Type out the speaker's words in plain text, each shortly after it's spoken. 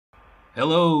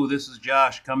Hello, this is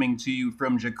Josh coming to you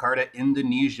from Jakarta,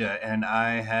 Indonesia, and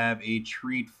I have a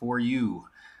treat for you.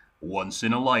 Once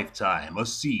in a lifetime, a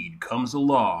seed comes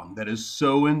along that is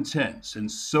so intense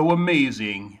and so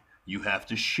amazing, you have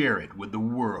to share it with the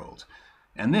world.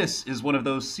 And this is one of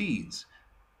those seeds.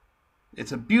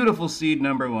 It's a beautiful seed,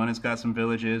 number one. It's got some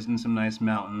villages and some nice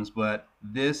mountains, but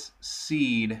this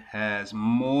seed has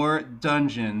more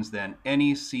dungeons than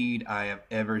any seed I have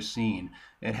ever seen.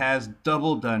 It has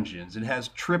double dungeons, it has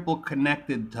triple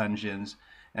connected dungeons,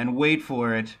 and wait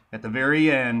for it, at the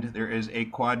very end, there is a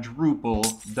quadruple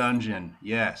dungeon.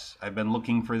 Yes, I've been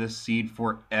looking for this seed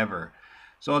forever.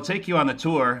 So I'll take you on the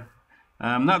tour.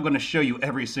 I'm not going to show you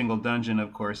every single dungeon,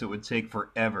 of course, it would take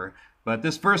forever. But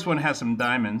this first one has some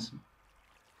diamonds,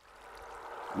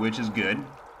 which is good.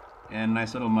 And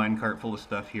nice little minecart full of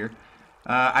stuff here.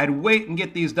 I'd wait and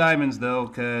get these diamonds though,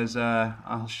 because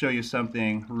I'll show you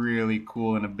something really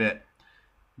cool in a bit.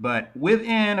 But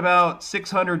within about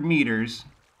 600 meters,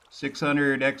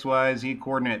 600 XYZ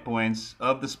coordinate points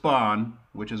of the spawn,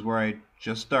 which is where I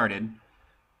just started,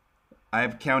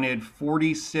 I've counted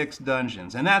 46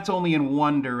 dungeons, and that's only in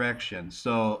one direction.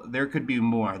 So there could be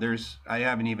more. I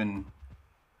haven't even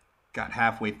got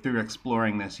halfway through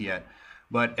exploring this yet.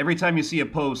 But every time you see a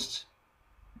post,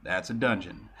 that's a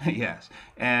dungeon. Yes.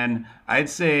 And I'd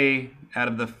say out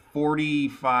of the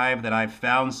 45 that I've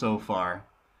found so far,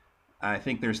 I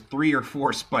think there's 3 or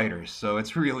 4 spiders. So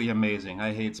it's really amazing.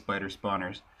 I hate spider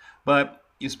spawners. But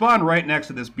you spawn right next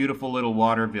to this beautiful little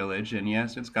water village. And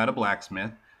yes, it's got a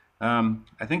blacksmith. I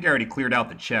think I already cleared out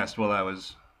the chest while I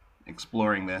was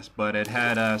exploring this. But it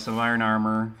had some iron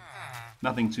armor.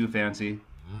 Nothing too fancy.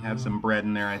 Had some bread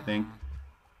in there, I think.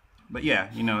 But yeah,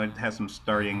 it has some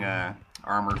starting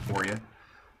armor for you.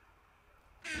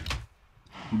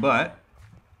 But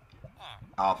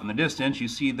off in the distance, you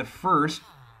see the first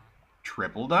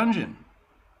triple dungeon.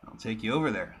 I'll take you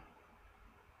over there.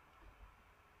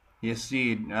 You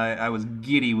see, I was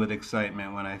giddy with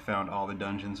excitement when I found all the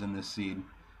dungeons in this seed.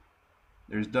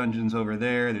 There's dungeons over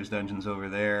there, there's dungeons over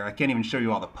there. I can't even show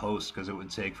you all the posts because it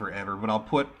would take forever, but I'll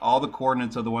put all the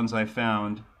coordinates of the ones I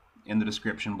found in the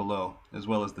description below, as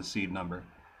well as the seed number.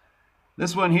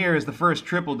 This one here is the first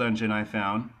triple dungeon I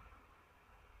found.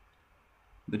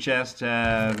 The chests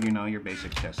have, your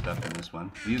basic chest stuff in this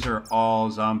one. These are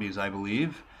all zombies, I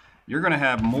believe. You're going to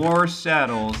have more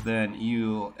saddles than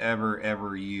you'll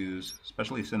ever use,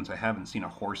 especially since I haven't seen a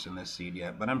horse in this seed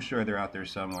yet, but I'm sure they're out there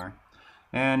somewhere.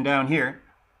 And down here,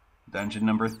 dungeon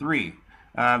number 3.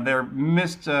 They're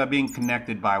missed being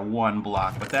connected by 1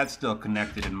 block, but that's still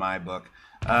connected in my book.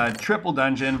 Triple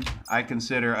dungeon, I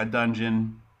consider a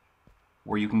dungeon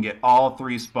where you can get all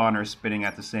 3 spawners spinning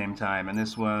at the same time, and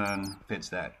this one fits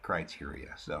that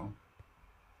criteria. So,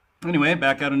 anyway,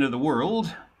 back out into the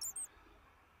world.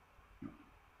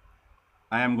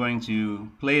 I am going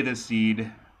to play this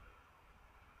seed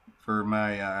for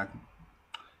my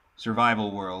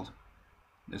survival world.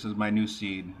 This is my new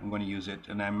seed. I'm going to use it,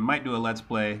 and I might do a let's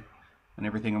play and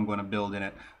everything I'm going to build in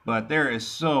it. But there is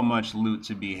so much loot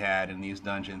to be had in these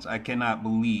dungeons. I cannot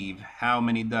believe how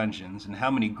many dungeons and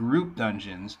how many group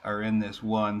dungeons are in this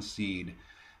one seed.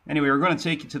 Anyway, we're going to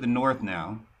take you to the north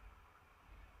now.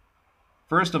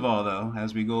 First of all, though,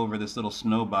 as we go over this little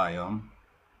snow biome,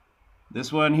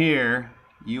 this one here,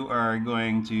 you are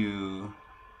going to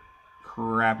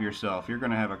crap yourself. You're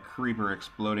going to have a creeper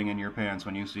exploding in your pants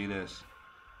when you see this.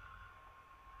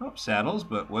 Oh, saddles,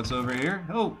 but what's over here?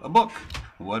 Oh, a book.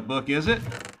 What book is it?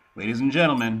 Ladies and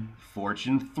gentlemen,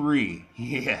 Fortune 3.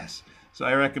 Yes. So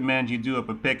I recommend you do up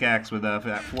a pickaxe with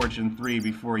that Fortune 3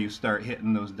 before you start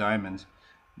hitting those diamonds.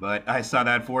 But I saw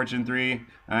that Fortune 3.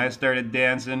 I started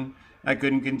dancing. I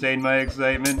couldn't contain my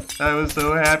excitement. I was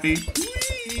so happy.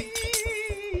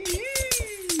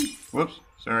 Whoops,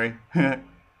 sorry. Didn't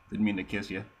mean to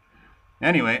kiss you.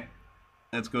 Anyway,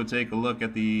 let's go take a look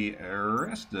at the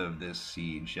rest of this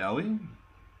seed, shall we?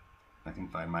 I can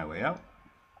find my way out.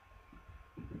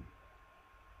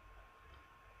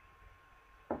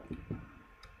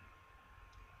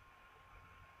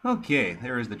 Okay,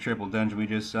 there is the triple dungeon we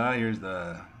just saw. Here's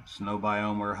the snow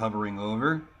biome we're hovering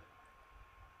over.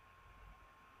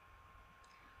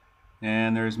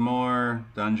 And there's more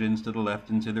dungeons to the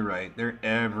left and to the right. They're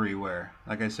everywhere.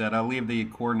 Like I said, I'll leave the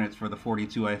coordinates for the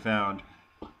 42 I found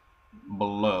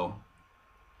below.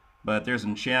 But there's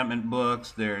enchantment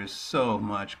books. There's so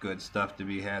much good stuff to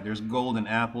be had. There's golden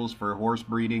apples for horse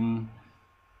breeding.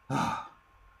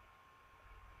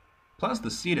 Plus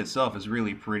the seed itself is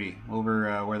really pretty.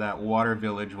 Over where that water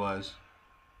village was.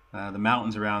 The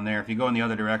mountains around there. If you go in the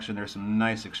other direction, there's some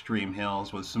nice extreme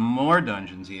hills with some more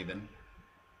dungeons even.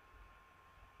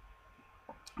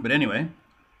 But anyway,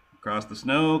 cross the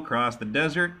snow, cross the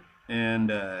desert, and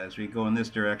as we go in this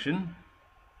direction,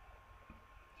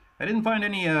 I didn't find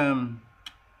any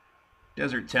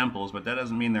desert temples, but that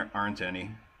doesn't mean there aren't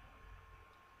any.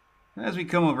 As we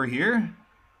come over here,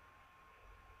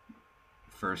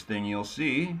 first thing you'll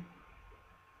see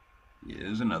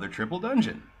is another triple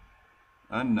dungeon.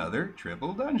 Another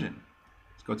triple dungeon.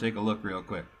 Let's go take a look real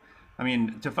quick. I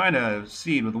mean, to find a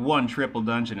seed with one triple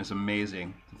dungeon is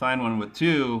amazing. To find one with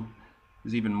two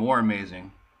is even more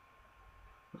amazing.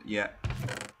 But yeah.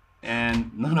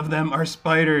 And none of them are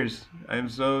spiders. I'm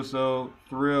so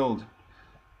thrilled.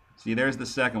 See, there's the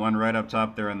second one right up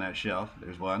top there on that shelf.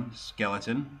 There's one.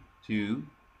 Skeleton. Two.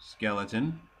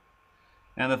 Skeleton.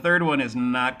 And the third one is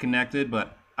not connected,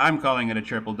 but I'm calling it a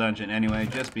triple dungeon anyway,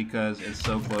 just because it's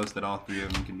so close that all three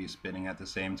of them can be spinning at the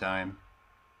same time.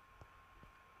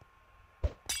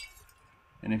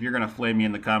 And if you're going to flame me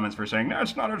in the comments for saying,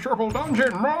 that's not a triple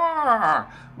dungeon,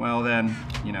 well then,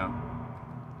 you know,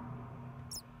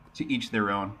 to each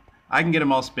their own. I can get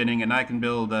them all spinning, and I can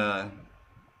build a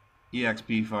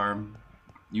EXP farm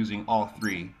using all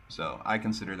three, so I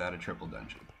consider that a triple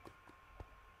dungeon.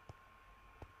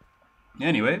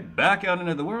 Anyway, back out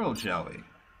into the world, shall we?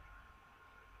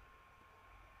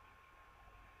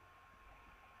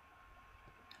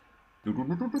 Nope,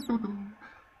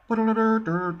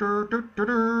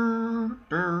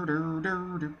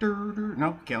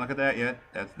 can't look at that yet.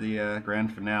 That's the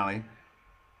grand finale.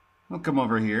 We'll come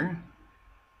over here.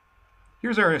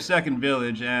 Here's our second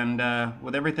village, and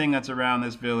with everything that's around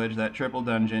this village, that triple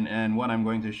dungeon, and what I'm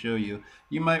going to show you,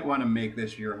 you might want to make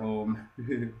this your home.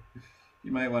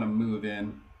 You might want to move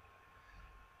in.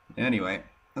 Anyway,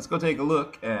 let's go take a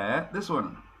look at this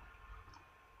one.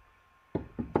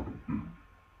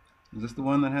 Is this the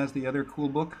one that has the other cool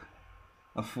book?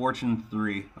 A Fortune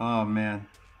 3. Oh man,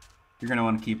 you're going to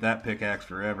want to keep that pickaxe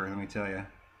forever, let me tell you.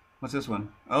 What's this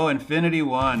one? Oh, Infinity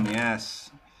 1,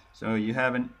 yes. So you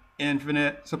have an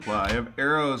infinite supply of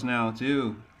arrows now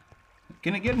too.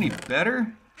 Can it get any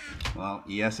better? Well,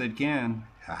 yes it can.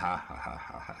 Ha ha ha ha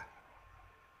ha ha.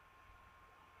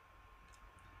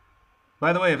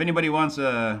 By the way, if anybody wants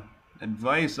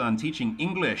advice on teaching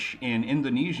English in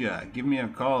Indonesia, give me a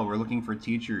call. We're looking for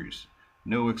teachers.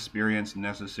 No experience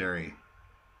necessary.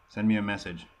 Send me a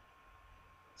message.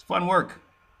 It's fun work.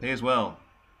 Pays well.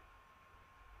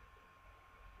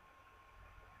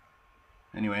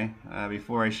 Anyway,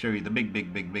 before I show you the big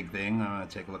thing, I'm going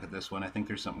to take a look at this one. I think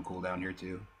there's something cool down here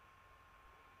too.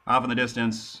 Off in the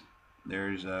distance,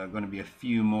 there's going to be a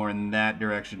few more in that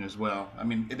direction as well. I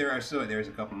mean, there's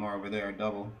a couple more over there,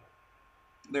 double.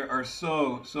 There are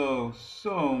so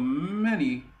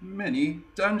many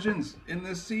dungeons in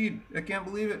this seed. I can't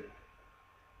believe it.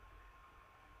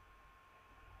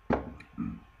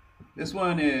 This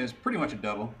one is pretty much a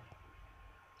double.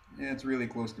 It's really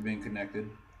close to being connected.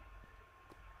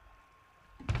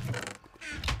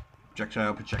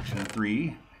 Projectile protection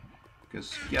 3, because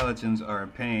skeletons are a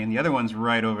pain. The other one's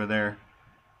right over there.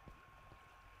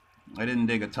 I didn't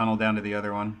dig a tunnel down to the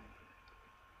other one,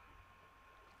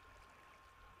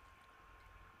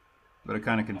 but it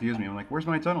kind of confused me. I'm like, where's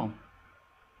my tunnel?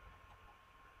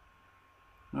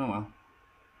 Oh well.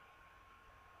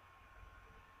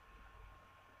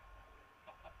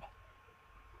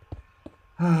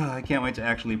 I can't wait to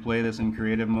actually play this in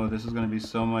creative mode. This is going to be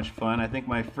so much fun. I think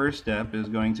my first step is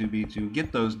going to be to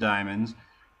get those diamonds,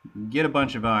 get a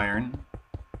bunch of iron,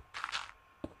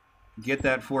 get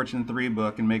that Fortune 3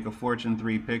 book and make a Fortune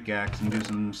 3 pickaxe and do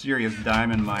some serious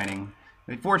diamond mining.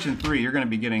 At Fortune 3, you're going to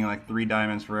be getting like 3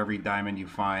 diamonds for every diamond you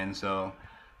find, so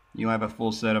you'll have a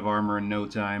full set of armor in no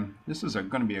time. This is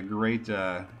going to be a great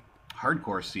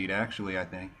hardcore seed, actually, I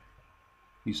think.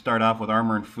 You start off with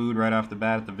armor and food right off the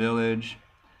bat at the village.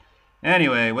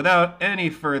 Anyway, without any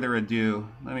further ado,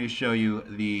 let me show you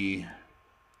the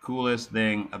coolest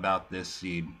thing about this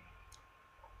seed.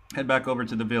 Head back over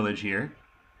to the village here.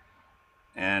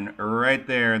 And right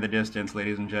there in the distance,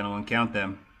 ladies and gentlemen, count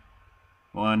them.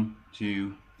 1,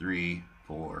 2, 3,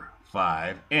 4,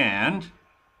 5, and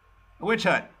a witch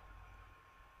hut.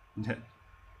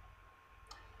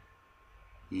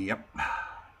 Yep.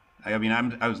 I mean,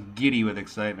 I was giddy with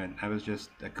excitement. I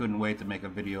couldn't wait to make a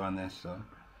video on this. So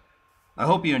I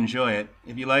hope you enjoy it.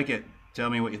 If you like it, tell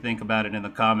me what you think about it in the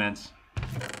comments.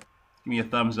 Give me a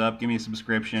thumbs up, give me a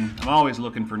subscription. I'm always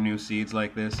looking for new seeds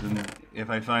like this, and if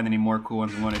I find any more cool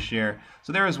ones I want to share.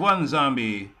 So there is 1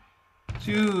 zombie,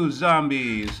 2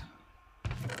 zombies,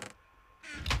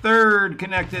 3rd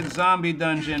connected zombie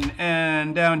dungeon,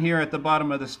 and down here at the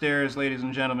bottom of the stairs, ladies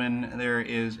and gentlemen, there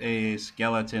is a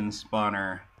skeleton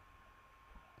spawner.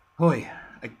 Hoy,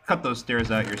 cut those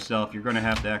stairs out yourself. You're going to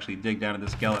have to actually dig down to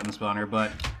the skeleton spawner,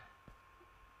 but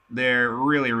they're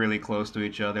really, really close to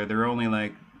each other. They're only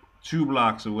like 2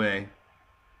 blocks away.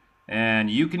 And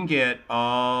you can get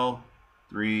all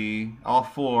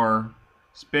 4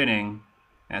 spinning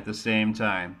at the same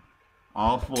time.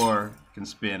 All 4 can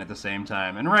spin at the same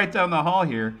time. And right down the hall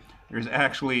here, there's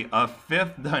actually a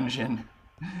 5th dungeon.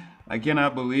 I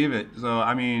cannot believe it. So,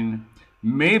 I mean,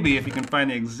 maybe if you can find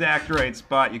the exact right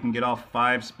spot, you can get all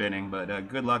 5 spinning, but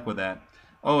good luck with that.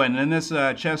 Oh, and in this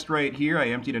chest right here, I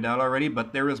emptied it out already,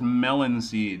 but there is melon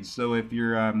seeds. So if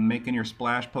you're making your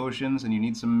splash potions and you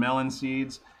need some melon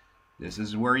seeds, this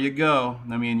is where you go.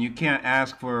 I mean, you can't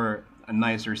ask for a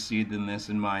nicer seed than this,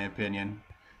 in my opinion.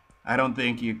 I don't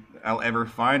think I'll ever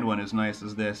find one as nice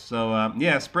as this. So,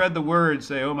 yeah, spread the word.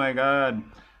 Say, oh my god,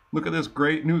 look at this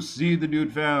great new seed the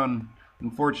dude found.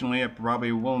 Unfortunately, it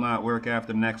probably will not work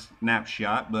after the next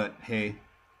snapshot, but hey.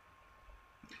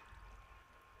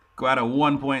 Go out of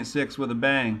 1.6 with a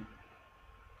bang.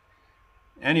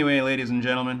 Anyway, ladies and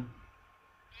gentlemen,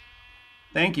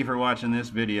 thank you for watching this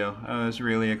video. I was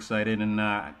really excited, and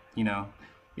you know,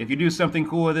 if you do something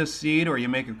cool with this seed, or you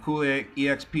make a cool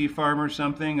EXP farm or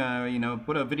something, you know,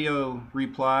 put a video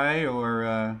reply,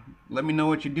 or let me know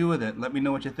what you do with it. Let me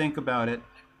know what you think about it,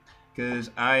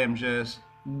 because I am just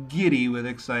giddy with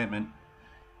excitement.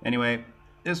 Anyway,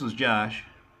 this was Josh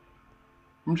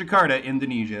from Jakarta,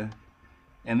 Indonesia,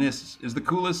 and this is the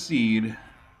coolest seed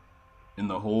in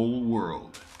the whole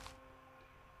world.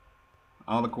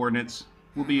 All the coordinates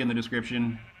will be in the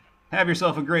description. Have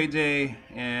yourself a great day,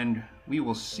 and we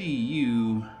will see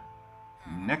you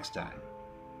next time.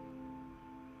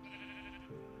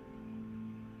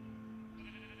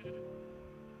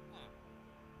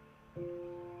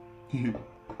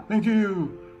 Thank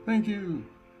you. Thank you.